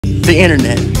The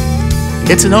internet.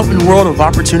 It's an open world of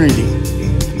opportunity.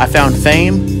 I found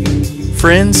fame,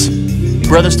 friends,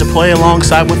 brothers to play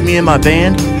alongside with me in my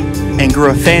band, and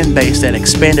grew a fan base that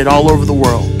expanded all over the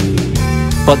world.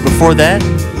 But before that,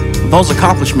 those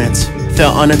accomplishments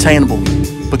felt unattainable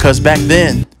because back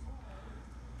then,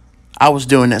 I was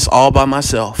doing this all by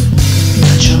myself.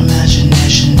 Let your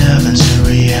imagination dive into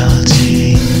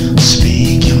reality.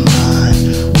 Speak your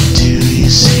mind, what do you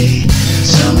see?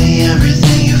 Tell me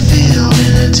everything you feel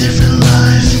in a different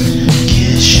life.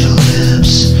 Kiss your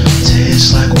lips,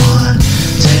 taste like wine.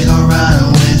 Take a ride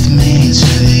with me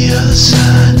to the other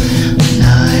side. The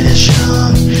night is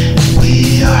young, and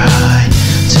we are high.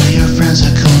 Tell your friends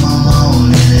to come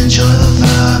along and enjoy the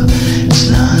vibe. It's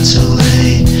not too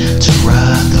late to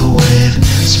ride the wave.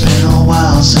 It's been a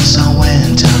while since I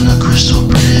went down the Crystal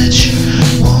Bridge.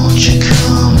 Won't you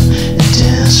come and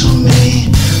dance with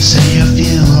me? Say a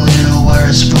few little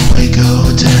words before we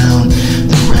go down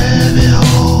the rabbit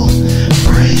hole.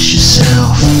 Brace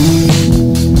yourself.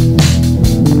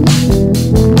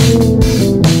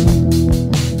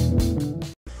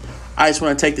 I just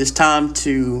want to take this time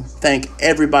to thank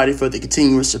everybody for the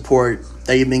continuous support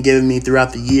that you've been giving me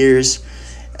throughout the years.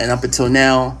 And up until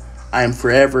now, I am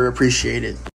forever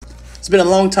appreciated. It's been a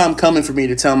long time coming for me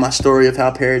to tell my story of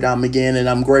how Paradigm began, and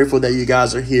I'm grateful that you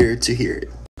guys are here to hear it.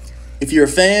 If you're a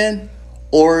fan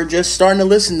or just starting to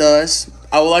listen to us,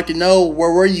 I would like to know,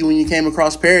 where were you when you came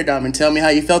across Paradigm, and tell me how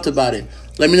you felt about it.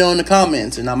 Let me know in the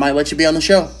comments, and I might let you be on the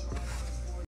show.